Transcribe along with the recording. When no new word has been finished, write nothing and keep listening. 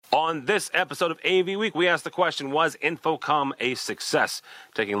On this episode of AV Week, we asked the question, was InfoComm a success?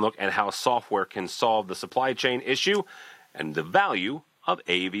 Taking a look at how software can solve the supply chain issue and the value of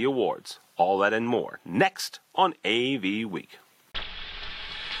AV Awards. All that and more next on AV Week.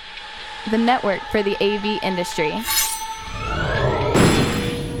 The network for the AV industry.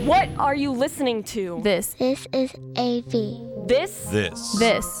 What are you listening to? This is AV. This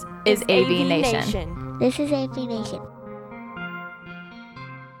is AV Nation. This is AV Nation.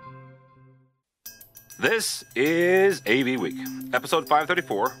 This is AV Week, episode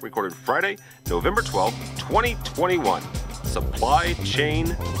 534, recorded Friday, November 12th, 2021. Supply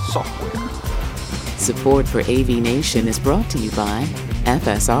Chain Software. Support for AV Nation is brought to you by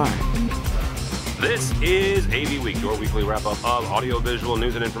FSR. This is AV Week, your weekly wrap-up of audiovisual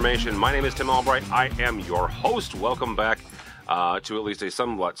news and information. My name is Tim Albright. I am your host. Welcome back to at least a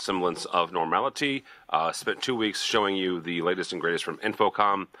somewhat semblance of normality. Spent 2 weeks showing you the latest and greatest from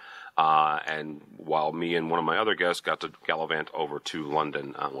InfoComm. And while me and one of my other guests got to gallivant over to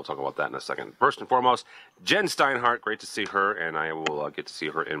London, we'll talk about that in a second. First and foremost, Jen Steinhardt, great to see her, and I will get to see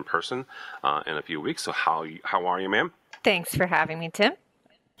her in person in a few weeks. So how are you, ma'am? Thanks for having me, Tim.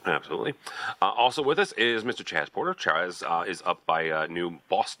 Absolutely. Also with us is Mr. Chaz Porter. Chaz is up by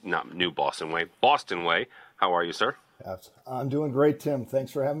Boston Way. How are you, sir? I'm doing great, Tim.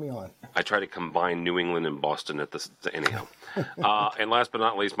 Thanks for having me on. I try to combine New England and Boston at this anyhow. And last but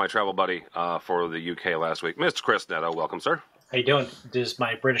not least, my travel buddy for the UK last week, Mr. Chris Netto. Welcome, sir. How you doing? Does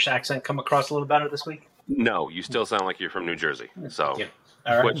my British accent come across a little better this week? No, you still sound like you're from New Jersey. So,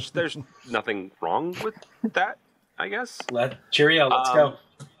 all right. Which there's nothing wrong with that, I guess. Cheerio, let's go.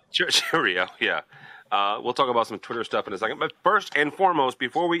 Cheerio, yeah. We'll talk about some Twitter stuff in a second. But first and foremost,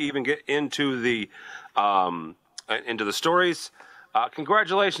 before we even get into the stories,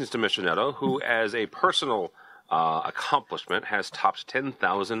 congratulations to Mr. Netto, who, as a personal accomplishment, has topped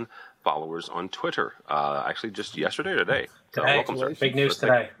 10,000 followers on Twitter. Actually, just yesterday or today. So welcome, sir. Big news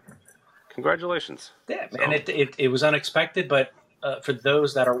today. Congratulations. Yeah, and it was unexpected, but for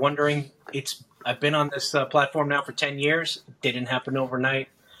those that are wondering, I've been on this platform now for 10 years. It didn't happen overnight.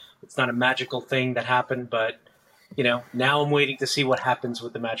 It's not a magical thing that happened, but now I'm waiting to see what happens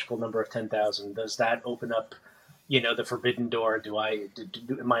with the magical number of 10,000. Does that open up, the forbidden door?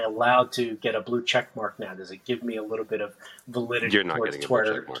 Am I allowed to get a blue check mark now? Does it give me a little bit of validity towards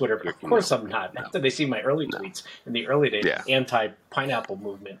Twitter? Of course I'm not. After they see my early tweets in the early days, anti-pineapple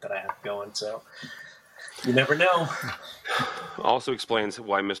movement that I have going, so you never know. Also explains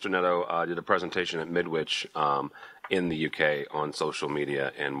why Mr. Netto did a presentation at Midwich in the UK on social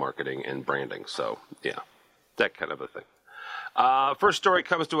media and marketing and branding. So, yeah, that kind of a thing. First story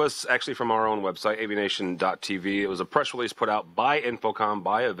comes to us actually from our own website, avnation.tv. It was a press release put out by InfoComm,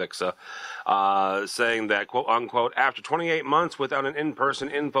 by AVWeek, saying that, quote unquote, after 28 months without an in-person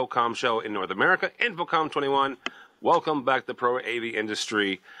InfoComm show in North America, InfoComm 21 welcomed back the pro AV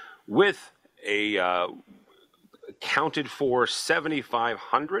industry with a counted for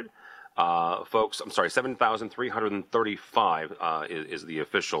 7,500 folks. I'm sorry, 7,335 is the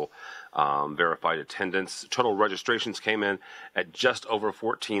official verified attendance. Total registrations came in at just over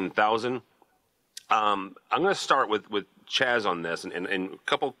 14,000. I'm going to start with Chaz on this, and a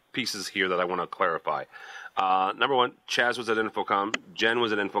couple pieces here that I want to clarify. Number one, Chaz was at InfoComm. Jen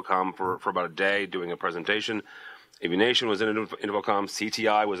was at InfoComm for about a day doing a presentation. AV Nation was in InfoComm.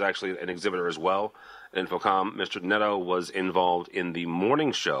 CTI was actually an exhibitor as well at InfoComm. Mr. Netto was involved in the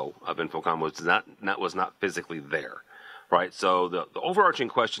morning show of InfoComm, was not physically there, right? So the overarching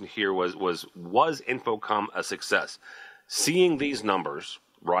question here was InfoComm a success? Seeing these numbers,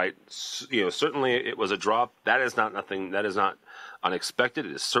 right? Certainly it was a drop. That is not unexpected.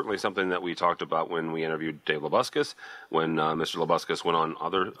 It is certainly something that we talked about when we interviewed Dave Labuscus, when Mr. Labuscus went on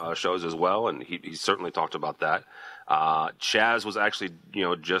other shows as well, and he certainly talked about that. Chaz was actually,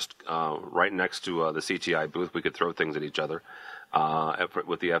 just right next to the CTI booth. We could throw things at each other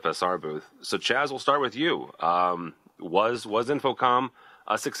with the FSR booth. So Chaz, we'll start with you. Was InfoComm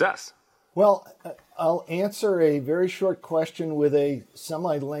a success? Well, I'll answer a very short question with a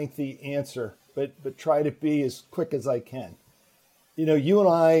semi-lengthy answer, but try to be as quick as I can. You and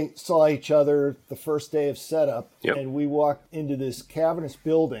I saw each other the first day of setup, and we walked into this cavernous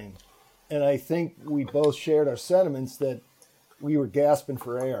building, and I think we both shared our sentiments that we were gasping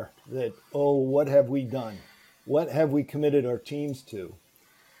for air, that, what have we done? What have we committed our teams to?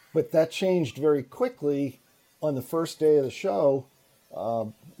 But that changed very quickly on the first day of the show.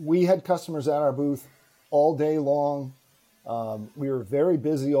 We had customers at our booth all day long. We were very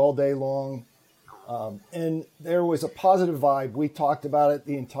busy all day long. And there was a positive vibe. We talked about it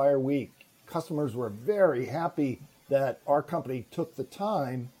the entire week. Customers were very happy that our company took the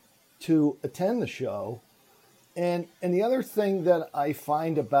time to attend the show. And the other thing that I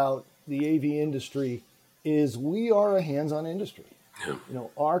find about the AV industry is we are a hands-on industry. Yeah.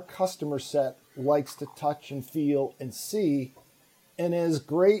 Our customer set likes to touch and feel and see. And as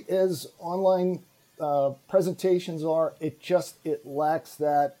great as online presentations are, it lacks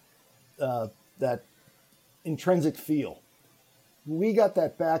that intrinsic feel. We got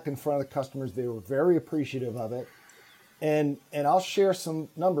that back in front of the customers. They were very appreciative of it. And I'll share some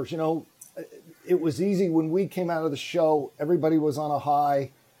numbers. It was easy when we came out of the show. Everybody was on a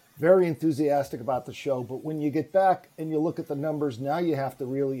high, very enthusiastic about the show. But when you get back and you look at the numbers, now you have to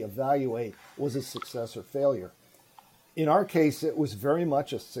really evaluate, was it success or failure? In our case, it was very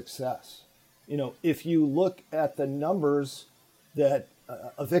much a success. If you look at the numbers that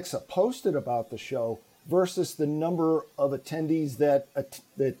Avixa posted about the show versus the number of attendees that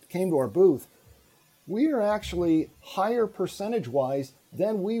came to our booth, we are actually higher percentage-wise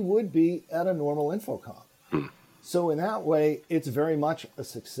than we would be at a normal InfoComm. So in that way, it's very much a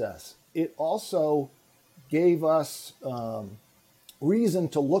success. It also gave us reason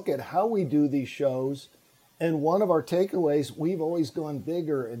to look at how we do these shows. And one of our takeaways, we've always gone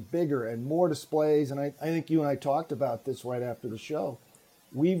bigger and bigger and more displays. And I think you and I talked about this right after the show.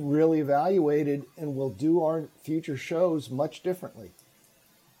 We've really evaluated and will do our future shows much differently.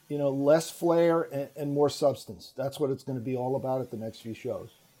 Less flair and more substance. That's what it's going to be all about at the next few shows.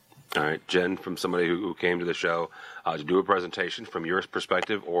 All right, Jen, from somebody who came to the show to do a presentation from your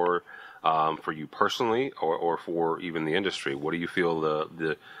perspective, or for you personally, or for even the industry, what do you feel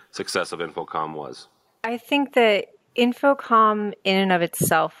the success of InfoComm was? I think that InfoComm in and of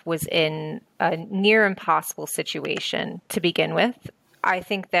itself was in a near impossible situation to begin with. I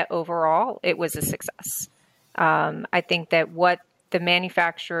think that overall it was a success. I think that what the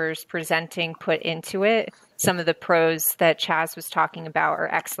manufacturers presenting put into it, some of the pros that Chaz was talking about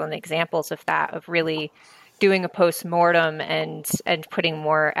are excellent examples of that, of really doing a post-mortem and putting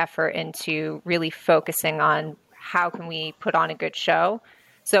more effort into really focusing on how can we put on a good show.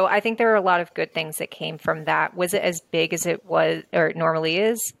 So I think there are a lot of good things that came from that. Was it as big as it was or it normally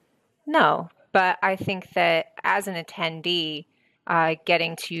is? No. But I think that as an attendee,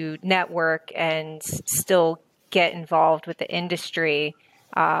 getting to network and still get involved with the industry,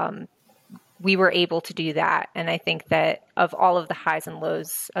 we were able to do that. And I think that of all of the highs and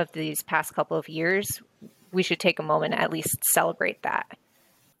lows of these past couple of years, we should take a moment and at least celebrate that.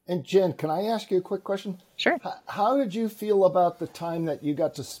 And Jen, can I ask you a quick question? Sure. How did you feel about the time that you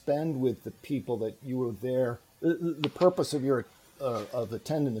got to spend with the people that you were there? The purpose of your of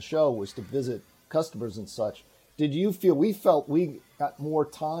attending the show was to visit customers and such. Did you feel, we felt we got more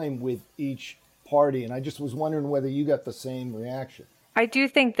time with each party, and I just was wondering whether you got the same reaction. I do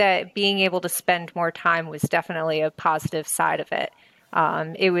think that being able to spend more time was definitely a positive side of it.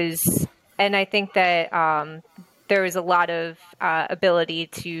 And I think that there was a lot of ability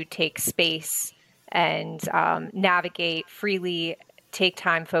to take space and navigate freely, take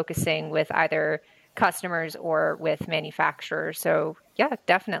time focusing with either customers or with manufacturers. So yeah,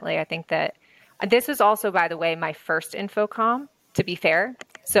 definitely. I think that this was also, by the way, my first InfoComm, to be fair.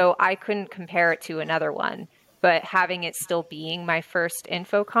 So I couldn't compare it to another one, but having it still being my first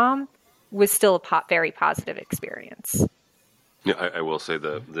InfoComm was still a very positive experience. Yeah, I will say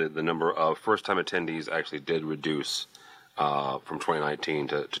the number of first-time attendees actually did reduce from 2019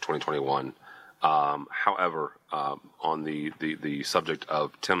 to 2021. However, on the subject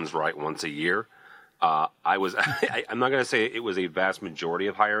of Tim's right once a year, I'm not going to say it was a vast majority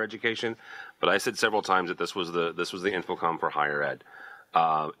of higher education, but I said several times that this was the InfoComm for higher ed,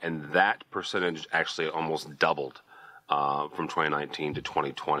 and that percentage actually almost doubled from 2019 to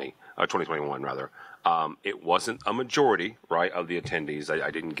 2021 rather. It wasn't a majority, right, of the attendees. I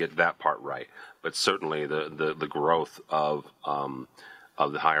didn't get that part right, but certainly the growth of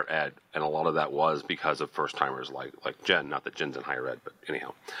the higher ed, and a lot of that was because of first timers like Jen. Not that Jen's in higher ed, but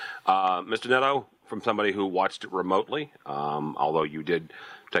anyhow, Mr. Netto, from somebody who watched it remotely, although you did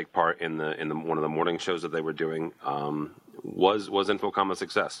take part in the one of the morning shows that they were doing, was InfoComm a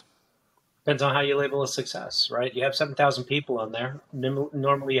success? Depends on how you label a success, right? You have 7,000 people on there.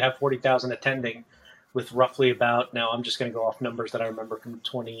 Normally you have 40,000 attending, with roughly about, now I'm just going to go off numbers that I remember from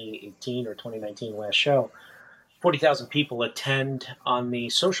 2018 or 2019 last show, 40,000 people attend. On the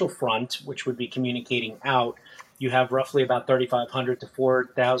social front, which would be communicating out, you have roughly about 3,500 to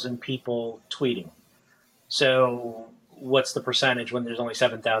 4,000 people tweeting. So what's the percentage when there's only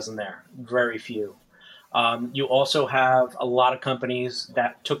 7,000 there? Very few. You also have a lot of companies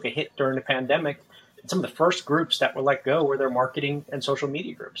that took a hit during the pandemic. Some of the first groups that were let go were their marketing and social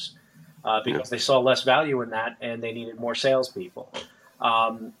media groups because they saw less value in that and they needed more salespeople.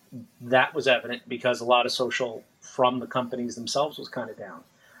 That was evident because a lot of social from the companies themselves was kind of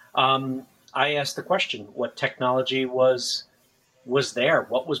down. I asked the question, what technology was there?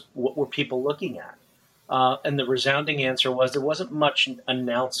 What were people looking at? And the resounding answer was there wasn't much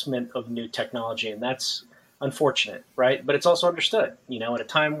announcement of new technology, and that's unfortunate, right? But it's also understood, at a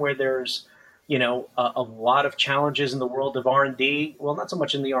time where there's, a lot of challenges in the world of R&D, well, not so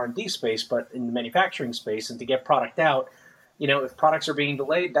much in the R&D space, but in the manufacturing space, and to get product out, if products are being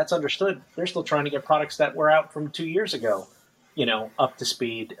delayed, that's understood. They're still trying to get products that were out from 2 years ago, up to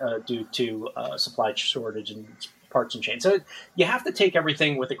speed due to supply shortage and parts and chains. So you have to take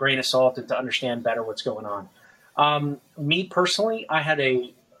everything with a grain of salt and to understand better what's going on. Me personally, I had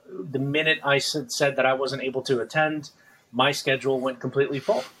the minute I said that I wasn't able to attend, my schedule went completely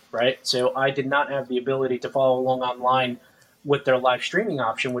full, right? So I did not have the ability to follow along online with their live streaming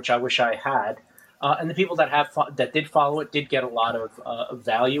option, which I wish I had. And the people that did follow it did get a lot of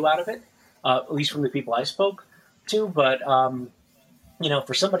value out of it, at least from the people I spoke to. But,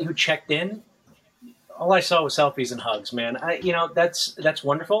 for somebody who checked in, all I saw was selfies and hugs, man. That's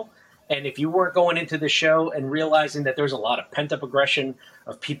wonderful. And if you weren't going into the show and realizing that there's a lot of pent-up aggression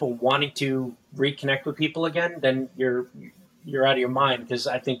of people wanting to reconnect with people again, then you're out of your mind. Because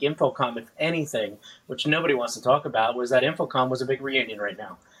I think InfoComm, if anything, which nobody wants to talk about, was that InfoComm was a big reunion right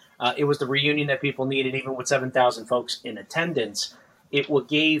now. It was the reunion that people needed, even with 7,000 folks in attendance. It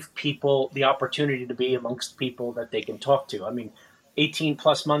gave people the opportunity to be amongst people that they can talk to. I mean, 18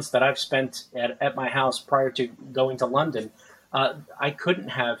 plus months that I've spent at my house prior to going to London, I couldn't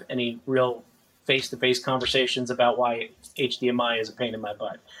have any real face-to-face conversations about why HDMI is a pain in my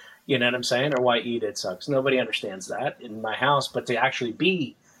butt. You know what I'm saying? Or why EDIT sucks. Nobody understands that in my house, but to actually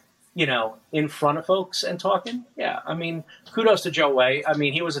be, in front of folks and talking. Yeah. I mean, kudos to Joe Way. I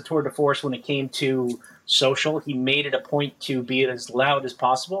mean, he was a tour de force when it came to social. He made it a point to be as loud as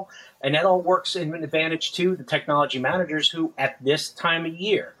possible. And that all works in an advantage to the technology managers who at this time of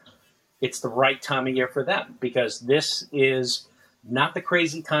year, it's the right time of year for them, because this is not the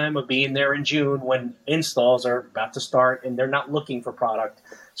crazy time of being there in June when installs are about to start and they're not looking for product.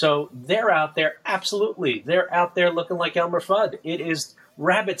 So they're out there. Absolutely. They're out there looking like Elmer Fudd. It is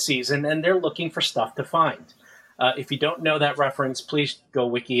rabbit season and they're looking for stuff to find. If you don't know that reference, please go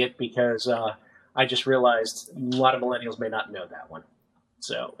wiki it, because I just realized a lot of millennials may not know that one.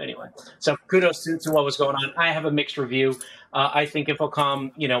 So anyway, so kudos to what was going on. I have a mixed review. I think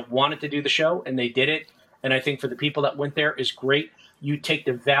InfoComm, wanted to do the show and they did it. And I think for the people that went there is great. You take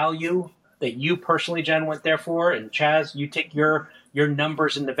the value that you personally, Jen, went there for, and Chaz, you take your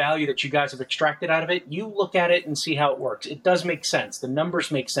numbers and the value that you guys have extracted out of it. You look at it and see how it works. It does make sense. The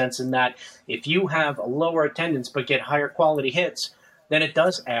numbers make sense in that if you have a lower attendance but get higher quality hits, then it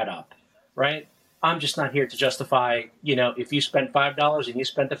does add up, right? I'm just not here to justify, if you spent $5 and you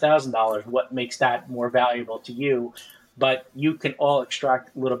spent $1,000, what makes that more valuable to you? But you can all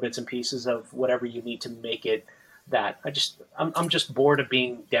extract little bits and pieces of whatever you need to make it that. I'm just bored of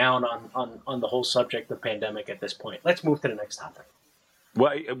being down on the whole subject of the pandemic at this point. Let's move to the next topic.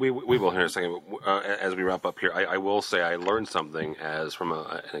 Well, we will here in a second. As we wrap up here, I will say I learned something from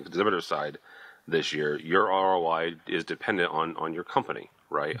an exhibitor side this year. Your ROI is dependent on your company,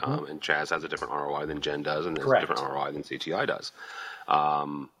 right? Mm-hmm. And Chaz has a different ROI than Jen does, and there's a different ROI than CTI does.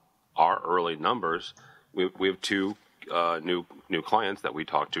 Our early numbers, we have two new clients that we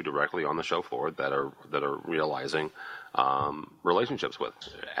talk to directly on the show floor that are realizing relationships with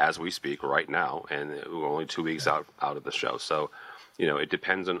as we speak right now, and we're only 2 weeks out of the show. So, it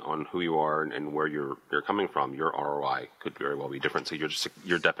depends on who you are and where you're coming from. Your ROI could very well be different. So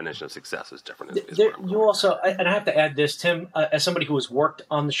your definition of success is different. You also, and I have to add this, Tim, as somebody who has worked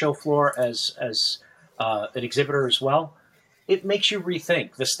on the show floor as an exhibitor as well. It makes you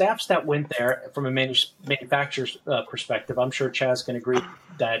rethink. The staffs that went there from a manufacturer's perspective, I'm sure Chaz can agree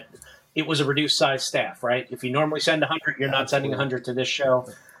that it was a reduced size staff, right? If you normally send 100, you're not sending 100 to this show.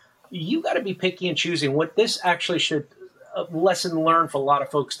 You got to be picky and choosing. What this actually should, a lesson learned for a lot of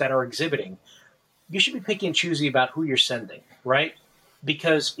folks that are exhibiting, you should be picky and choosy about who you're sending, right?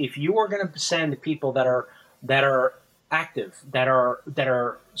 Because if you are going to send people that are active, that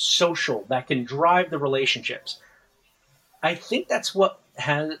are social, that can drive the relationships, I think that's what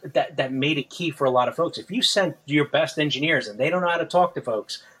that made it key for a lot of folks. If you sent your best engineers and they don't know how to talk to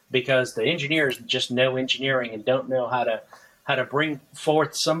folks because the engineers just know engineering and don't know how to bring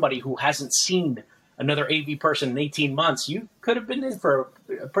forth somebody who hasn't seen another AV person in 18 months, you could have been in for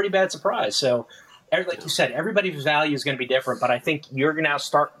a pretty bad surprise. So, like you said, everybody's value is going to be different, but I think you're going to now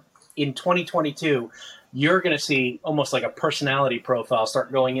start in 2022, you're going to see almost like a personality profile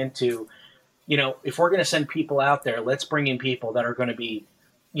start going into if we're going to send people out there, let's bring in people that are going to be,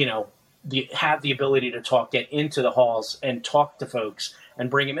 have the ability to get into the halls and talk to folks and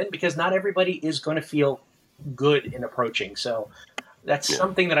bring them in, because not everybody is going to feel good in approaching. So that's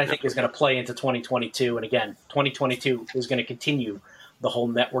something that I think is going to play into 2022. And again, 2022 is going to continue the whole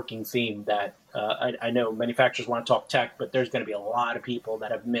networking theme that I know manufacturers want to talk tech, but there's going to be a lot of people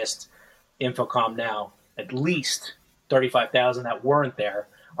that have missed InfoComm now. At least 35,000 that weren't there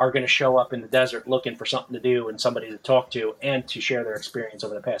are going to show up in the desert looking for something to do and somebody to talk to and to share their experience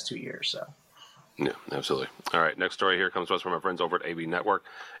over the past 2 years. So. Yeah, absolutely. All right, next story here comes to us from our friends over at AV Network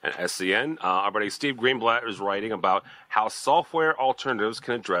and SCN. Our buddy Steve Greenblatt is writing about how software alternatives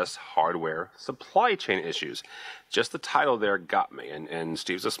can address hardware supply chain issues. Just the title there got me, and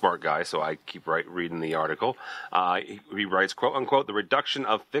Steve's a smart guy, so I keep reading the article. He writes, quote unquote, the reduction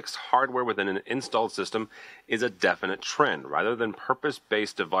of fixed hardware within an installed system is a definite trend. Rather than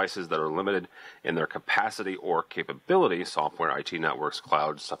purpose-based devices that are limited in their capacity or capability, software, IT networks,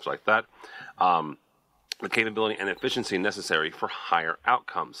 cloud, stuff like that, the capability and efficiency necessary for higher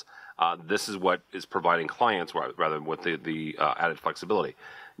outcomes. This is what is providing clients rather with the added flexibility.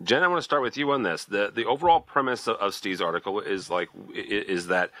 Jen, I want to start with you on this. The overall premise of Steve's article is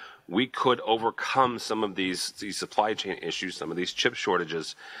that we could overcome some of these supply chain issues, some of these chip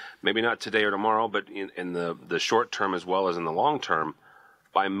shortages, maybe not today or tomorrow, but in the short term as well as in the long term,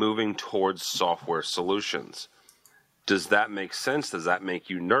 by moving towards software solutions. Does that make sense? Does that make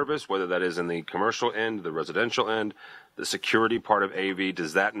you nervous, whether that is in the commercial end, the residential end, the security part of AV?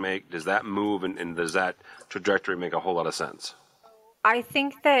 Does that move, and does that trajectory make a whole lot of sense? I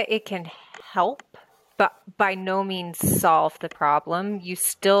think that it can help, but by no means solve the problem. You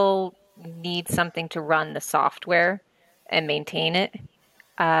still need something to run the software and maintain it.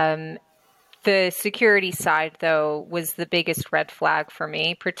 The security side, though, was the biggest red flag for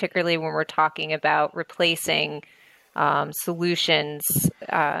me, particularly when we're talking about replacing solutions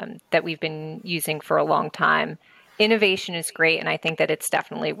that we've been using for a long time. Innovation is great, and I think that it's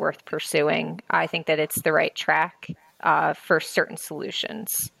definitely worth pursuing. I think that it's the right track for certain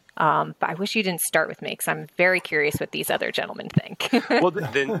solutions. But I wish you didn't start with me, because I'm very curious what these other gentlemen think. Well,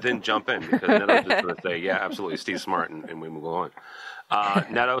 then jump in, because Neto's just going to say, yeah, absolutely, Steve's smart, and we move on.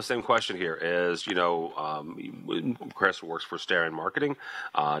 Neto, same question here is, Chris works for Staren Marketing,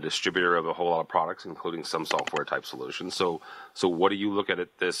 distributor of a whole lot of products, including some software type solutions. So what do you look at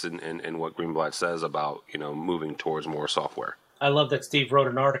this and what Greenblatt says about, moving towards more software? I love that Steve wrote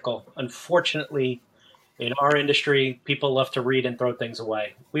an article. Unfortunately, in our industry, people love to read and throw things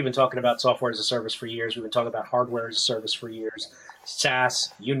away. We've been talking about software as a service for years. We've been talking about hardware as a service for years.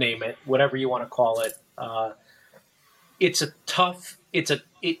 SaaS, you name it, whatever you want to call it. It's a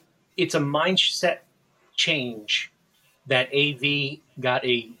mindset change that AV got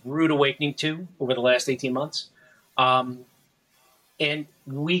a rude awakening to over the last 18 months. And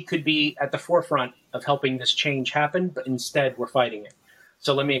we could be at the forefront of helping this change happen, but instead we're fighting it.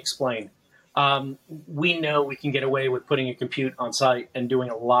 So let me explain. We know we can get away with putting a compute on site and doing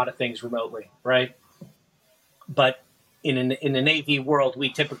a lot of things remotely, right? But in an AV world, we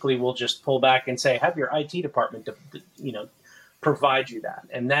typically will just pull back and say, have your IT department, provide you that.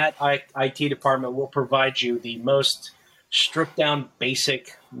 And that IT department will provide you the most stripped down,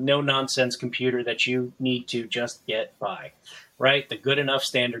 basic, no nonsense computer that you need to just get by, right? The good enough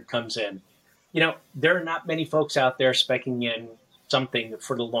standard comes in. There are not many folks out there speccing in something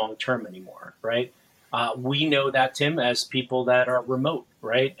for the long term anymore, right? We know that, Tim, as people that are remote,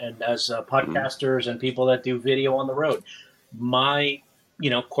 right? And as podcasters and people that do video on the road. My,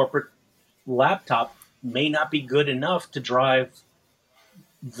 corporate laptop may not be good enough to drive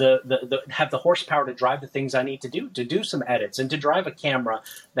have the horsepower to drive the things I need to do some edits, and to drive a camera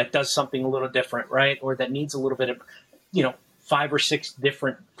that does something a little different, right? Or that needs a little bit of, 5 or 6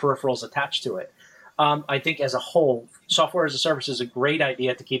 different peripherals attached to it. I think as a whole, software as a service is a great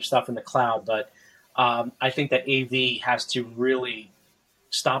idea to keep stuff in the cloud, but I think that AV has to really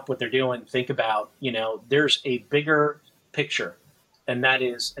stop what they're doing, think about, there's a bigger picture, and that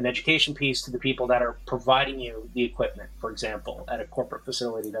is an education piece to the people that are providing you the equipment, for example, at a corporate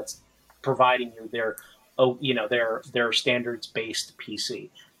facility that's providing you their standards-based PC.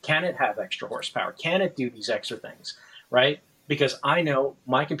 Can it have extra horsepower? Can it do these extra things, right? Because I know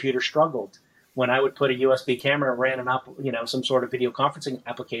my computer struggled when I would put a USB camera and ran an up, some sort of video conferencing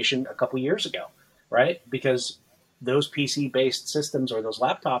application a couple years ago, right? Because those PC-based systems or those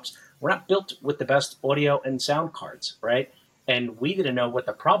laptops were not built with the best audio and sound cards, right? And we didn't know what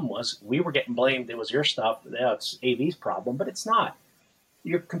the problem was. We were getting blamed. It was your stuff. It's AV's problem, but it's not.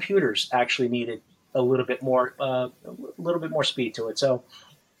 Your computers actually needed a little bit more speed to it. So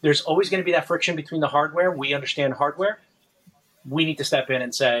there's always going to be that friction between the hardware. We understand hardware. We need to step in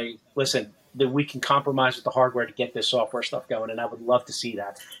and say, listen, that we can compromise with the hardware to get this software stuff going. And I would love to see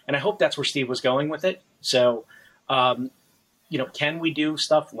that. And I hope that's where Steve was going with it. So, can we do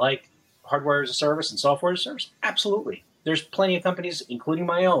stuff like hardware as a service and software as a service? Absolutely. There's plenty of companies, including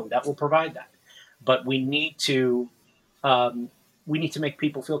my own, that will provide that. But we need to make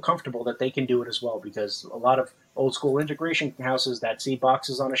people feel comfortable that they can do it as well, because a lot of old school integration houses that see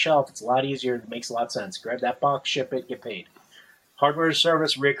boxes on a shelf, it's a lot easier. It makes a lot of sense. Grab that box, ship it, get paid. Hardware as a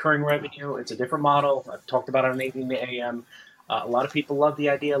service, recurring revenue, it's a different model. I've talked about it on AVM. A lot of people love the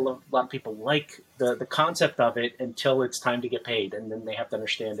idea. A lot of people like the concept of it until it's time to get paid, and then they have to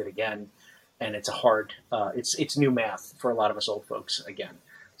understand it again. And it's it's new math for a lot of us old folks again.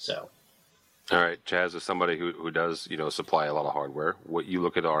 So. All right, Chaz, as somebody who does supply a lot of hardware, what you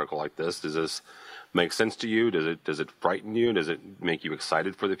look at an article like this, does this make sense to you? Does it frighten you? Does it make you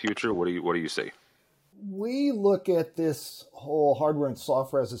excited for the future? What do you see? We look at this whole hardware and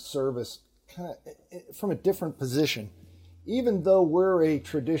software as a service kind of from a different position. Even though we're a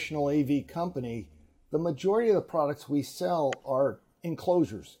traditional AV company, the majority of the products we sell are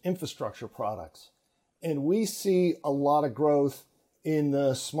enclosures, infrastructure products. And we see a lot of growth in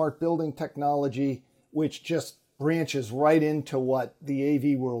the smart building technology, which just branches right into what the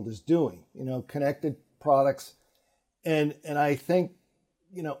AV world is doing, connected products. And I think,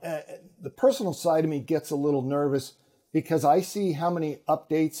 the personal side of me gets a little nervous because I see how many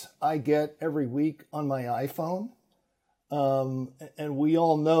updates I get every week on my iPhone. And we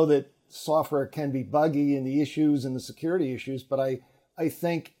all know that software can be buggy and the issues and the security issues, but I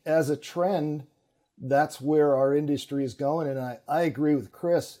think as a trend, that's where our industry is going. And I agree with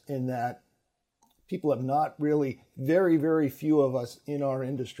Chris in that people have not really, very, very few of us in our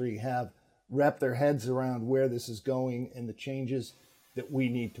industry have wrapped their heads around where this is going and the changes that we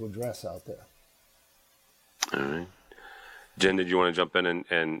need to address out there. All right. Jen, did you want to jump in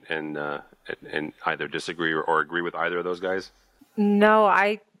and either disagree or agree with either of those guys? No,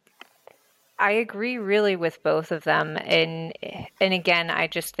 I agree really with both of them. And again, I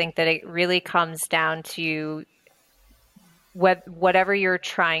just think that it really comes down to whatever you're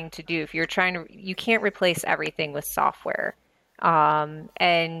trying to do. If you're you can't replace everything with software.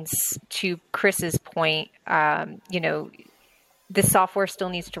 And to Chris's point, the software still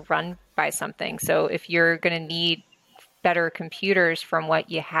needs to run by something. So if you're going to need better computers from what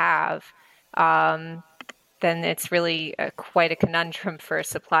you have, then it's really quite a conundrum for a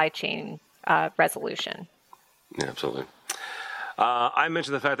supply chain resolution. Yeah, absolutely. I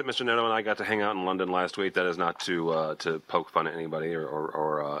mentioned the fact that Mr. Neto and I got to hang out in London last week. That is not to poke fun at anybody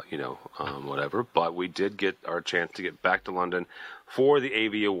or whatever, but we did get our chance to get back to London for the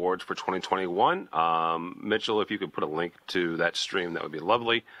AV Awards for 2021. Mitchell, if you could put a link to that stream, that would be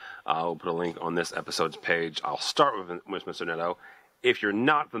lovely. We'll put a link on this episode's page. I'll start with Mr. Neto. If you're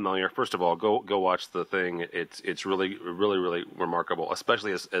not familiar, first of all, go watch the thing. It's really, really, really remarkable,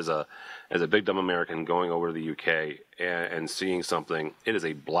 especially as a big dumb American going over to the UK and seeing something. It is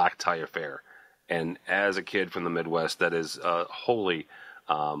a black tie affair, and as a kid from the Midwest, that is wholly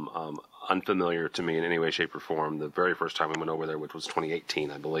unfamiliar to me in any way, shape, or form. The very first time we went over there, which was 2018,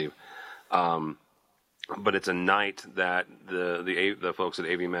 I believe. But it's a night that the folks at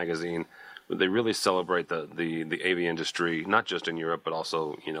AV Magazine, they really celebrate the AV industry, not just in Europe, but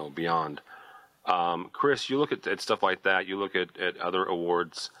also, beyond. Chris, you look at stuff like that. You look at other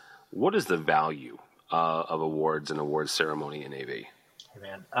awards. What is the value of awards and awards ceremony in AV? Hey,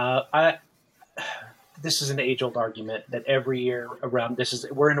 man, this is an age-old argument that every year around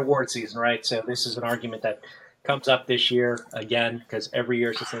we're in award season, right? So this is an argument that comes up this year again, because every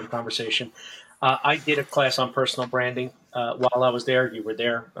year it's the same conversation. I did a class on personal branding while I was there. You were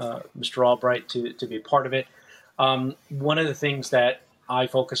there, Mr. Albright, to be a part of it. One of the things that I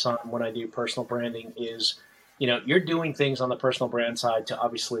focus on when I do personal branding is, you're doing things on the personal brand side to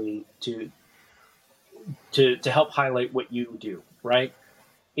obviously to help highlight what you do, right?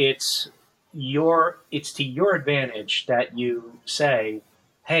 It's to your advantage that you say,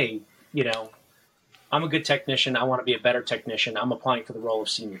 hey, I'm a good technician. I want to be a better technician. I'm applying for the role of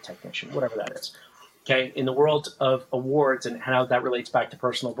senior technician, whatever that is. Okay. In the world of awards and how that relates back to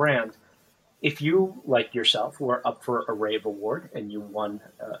personal brand, if you, like yourself, were up for a rave award and you won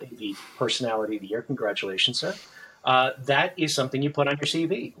the Personality of the Year, congratulations, sir. That is something you put on your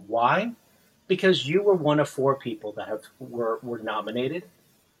CV. Why? Because you were one of 4 people that were nominated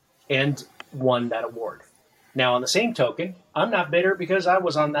and won that award. Now, on the same token, I'm not bitter because I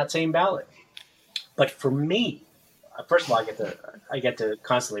was on that same ballot. But for me, first of all, I get to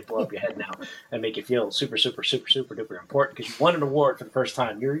constantly blow up your head now and make you feel super, super, super, super duper important because you won an award for the first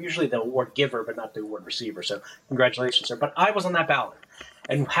time. You're usually the award giver, but not the award receiver. So congratulations, sir. But I was on that ballot.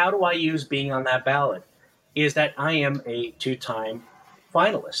 And how do I use being on that ballot? Is that I am a 2-time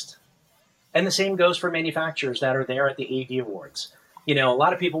finalist. And the same goes for manufacturers that are there at the AV Awards. A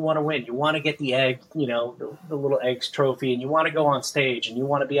lot of people want to win. You want to get the egg, the little eggs trophy, and you want to go on stage, and you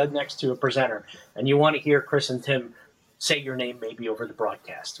want to be up next to a presenter, and you want to hear Chris and Tim say your name maybe over the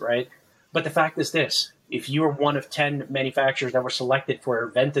broadcast, right? But the fact is this: if you're one of 10 manufacturers that were selected for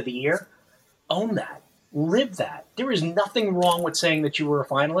Event of the Year, own that. Live that. There is nothing wrong with saying that you were a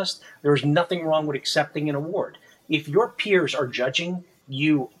finalist. There is nothing wrong with accepting an award. If your peers are judging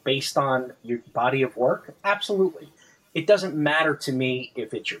you based on your body of work, absolutely. It doesn't matter to me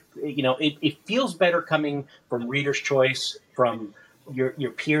if it's it feels better coming from Reader's Choice, from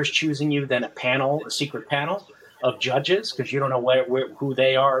your peers choosing you than a secret panel of judges, because you don't know who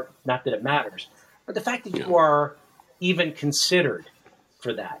they are, not that it matters. But the fact that you are even considered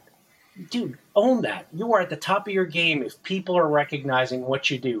for that, dude, own that. You are at the top of your game if people are recognizing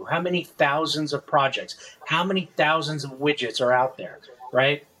what you do. How many thousands of projects, how many thousands of widgets are out there,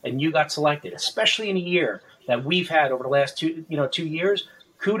 right? And you got selected, especially in a year that we've had over the last 2 years.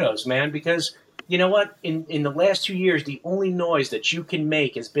 Kudos, man, because you know what? In the last 2 years, the only noise that you can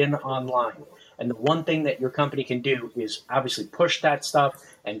make has been online. And the one thing that your company can do is obviously push that stuff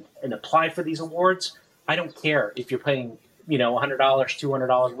and apply for these awards. I don't care if you're paying, $100,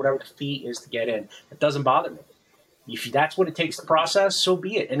 $200, whatever the fee is to get in. It doesn't bother me. If that's what it takes to process, so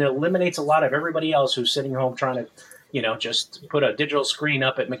be it. And it eliminates a lot of everybody else who's sitting home trying to, just put a digital screen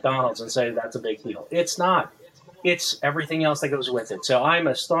up at McDonald's and say that's a big deal. It's not. It's everything else that goes with it. So I'm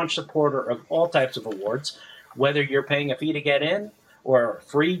a staunch supporter of all types of awards, whether you're paying a fee to get in or a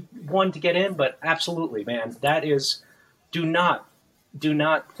free one to get in. But absolutely, man, that is, do not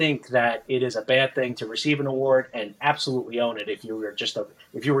think that it is a bad thing to receive an award, and absolutely own it if you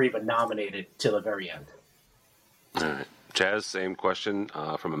were even nominated till the very end. All right. Chaz, same question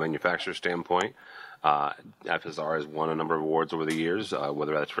from a manufacturer standpoint. FSR has won a number of awards over the years,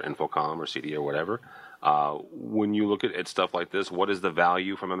 whether that's for InfoComm or CD or whatever. When you look at stuff like this, what is the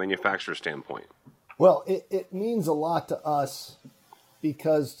value from a manufacturer standpoint? Well, it means a lot to us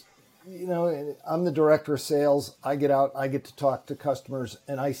because, I'm the director of sales. I get out, I get to talk to customers,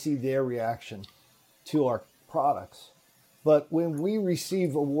 and I see their reaction to our products. But when we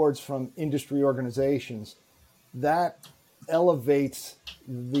receive awards from industry organizations, that elevates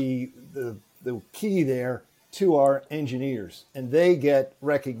the key there to our engineers, and they get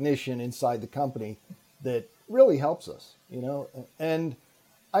recognition inside the company that really helps us, and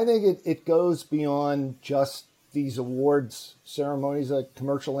I think it goes beyond just these awards ceremonies. A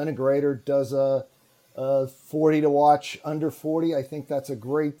commercial integrator does a 40 to watch under 40. I think that's a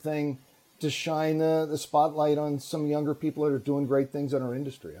great thing to shine the spotlight on some younger people that are doing great things in our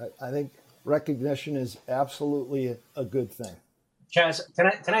industry. I think recognition is absolutely a good thing. Chaz,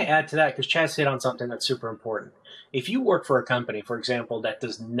 can I add to that? Because Chaz hit on something that's super important. If you work for a company, for example, that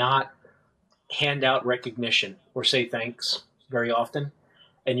does not hand out recognition or say thanks very often,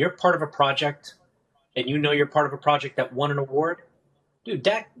 and you're part of a project, and you're part of a project that won an award, dude,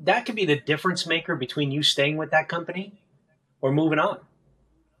 that could be the difference maker between you staying with that company or moving on,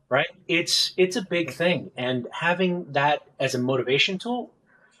 right? It's a big thing, and having that as a motivation tool,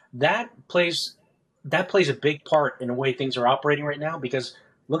 that plays a big part in the way things are operating right now, because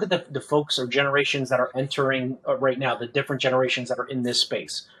look at the folks or generations that are entering right now, the different generations that are in this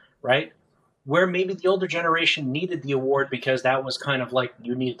space, right? Where maybe the older generation needed the award because that was kind of like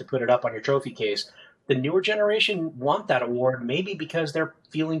you needed to put it up on your trophy case. The newer generation want that award maybe because they're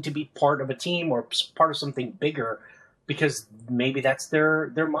feeling to be part of a team or part of something bigger, because maybe that's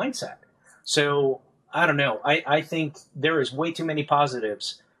their mindset. So I don't know. I think there is way too many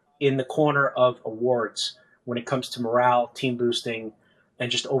positives in the corner of awards when it comes to morale, team boosting, and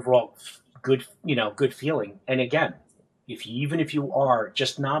just overall good feeling. And again, even if you are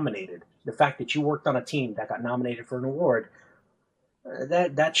just nominated, the fact that you worked on a team that got nominated for an award,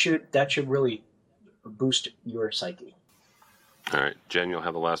 that should really boost your psyche. All right, Jen, you'll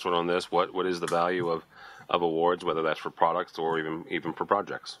have the last one on this. What is the value of awards, whether that's for products or even for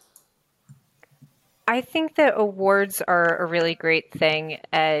projects? I think that awards are a really great thing,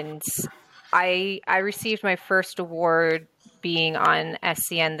 and I received my first award being on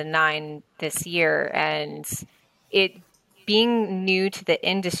SCN the 9 this year, and it being new to the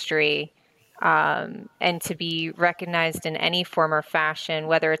industry, and to be recognized in any form or fashion,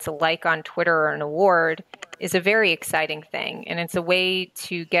 whether it's a like on Twitter or an award, is a very exciting thing, and it's a way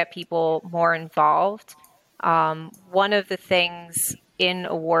to get people more involved. One of the things in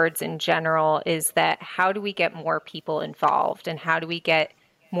awards in general is that how do we get more people involved, and how do we get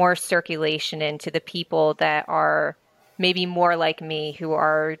more circulation into the people that are maybe more like me, who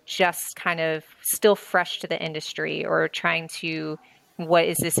are just kind of still fresh to the industry or trying to, what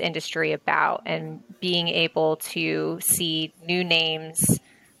is this industry about, and being able to see new names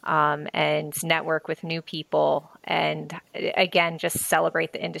and network with new people, and again, just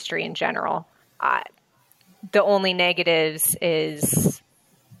celebrate the industry in general. The only negatives is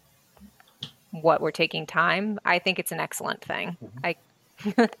what we're taking time. I think it's an excellent thing.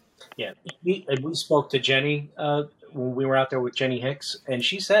 Yeah, we spoke to Jenny when we were out there with Jenny Hicks, and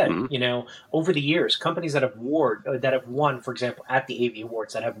she said, over the years, companies that have won, for example, at the AV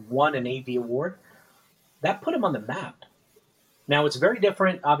Awards, that have won an AV award, that put them on the map. Now, it's very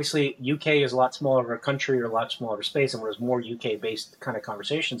different. Obviously, UK is a lot smaller of a country or a lot smaller of a space, and where there's more UK-based kind of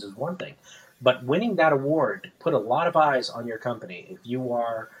conversations is one thing. But winning that award put a lot of eyes on your company. If you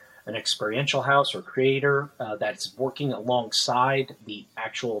are an experiential house or creator that's working alongside the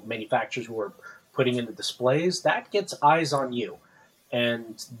actual manufacturers who are putting in the displays, that gets eyes on you.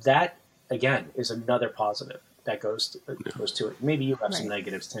 And that, again, is another positive that goes to it. Maybe you have some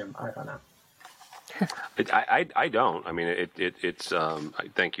negatives, Tim. I don't know. I don't. I mean, it's.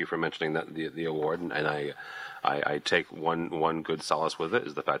 Thank you for mentioning that the award, and I take one good solace with it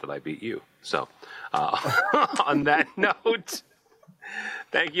is the fact that I beat you. So, on that note,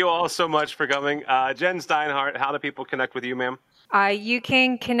 thank you all so much for coming. Jen Steinhardt, how do people connect with you, ma'am? You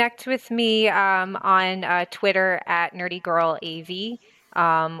can connect with me on Twitter at NerdyGirlAV.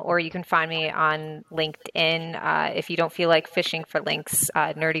 Or you can find me on LinkedIn. If you don't feel like fishing for links,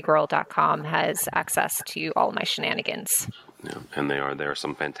 nerdygirl.com has access to all of my shenanigans. Yeah, and there are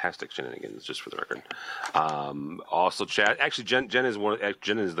some fantastic shenanigans, just for the record. Also, Chad. Actually, Jen is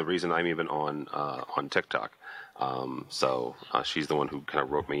the reason I'm even on TikTok. So she's the one who kind of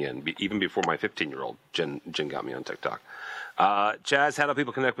wrote me in. Even before my 15-year-old, Jen got me on TikTok. Chaz, how do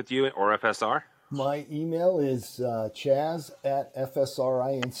people connect with you or FSR? My email is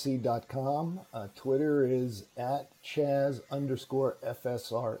chaz@fsrinc.com. Twitter is @chaz_FSR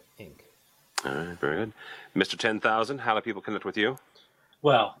Inc. All right, very good. Mr. 10,000, how do people connect with you?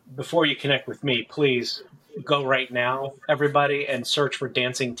 Well, before you connect with me, please go right now, everybody, and search for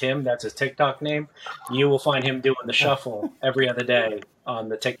Dancing Tim. That's his TikTok name. You will find him doing the shuffle every other day on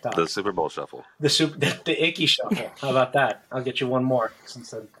the TikTok. The Super Bowl shuffle. The icky shuffle. How about that? I'll get you one more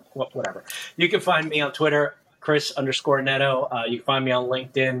since whatever. You can find me on Twitter, Chris_Neto. You can find me on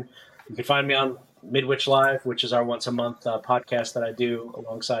LinkedIn. You can find me on Midwich Live, which is our once-a-month podcast that I do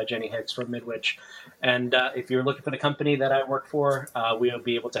alongside Jenny Hicks from Midwich. And if you're looking for the company that I work for, we'll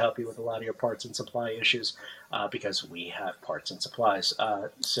be able to help you with a lot of your parts and supply issues because we have parts and supplies.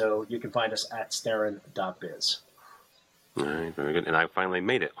 So you can find us at starin.biz. All right, very good. And I finally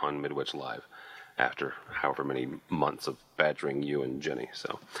made it on Midwich Live after however many months of badgering you and Jenny.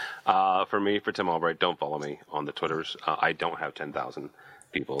 So for Tim Albright, don't follow me on the Twitters. I don't have 10,000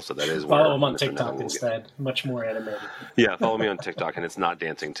 people, so that is where follow him on TikTok instead. Much more animated. Yeah, follow me on TikTok, and it's not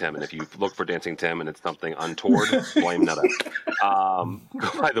Dancing Tim. And if you look for Dancing Tim and it's something untoward, blame Neto. Go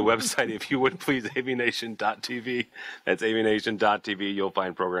by the website, if you would please, avnation.tv. That's avnation.tv. You'll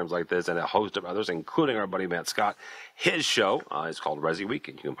find programs like this and a host of others, including our buddy Matt Scott. His show is called AVWeek,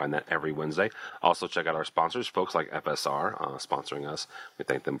 and you can find that every Wednesday. Also, check out our sponsors, folks like FSR, sponsoring us. We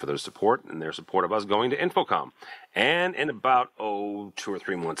thank them for their support and their support of us going to InfoComm. And in about, 2 or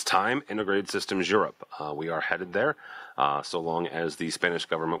 3 months' time, Integrated Systems Europe. We are headed there, so long as the Spanish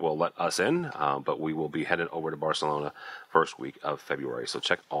government will let us in, but we will be headed over to Barcelona first week of February. So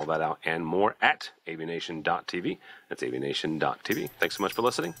check all that out and more at avnation.tv. That's avnation.tv. Thanks so much for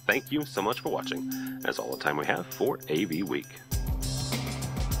listening. Thank you so much for watching. That's all the time we have for AV Week.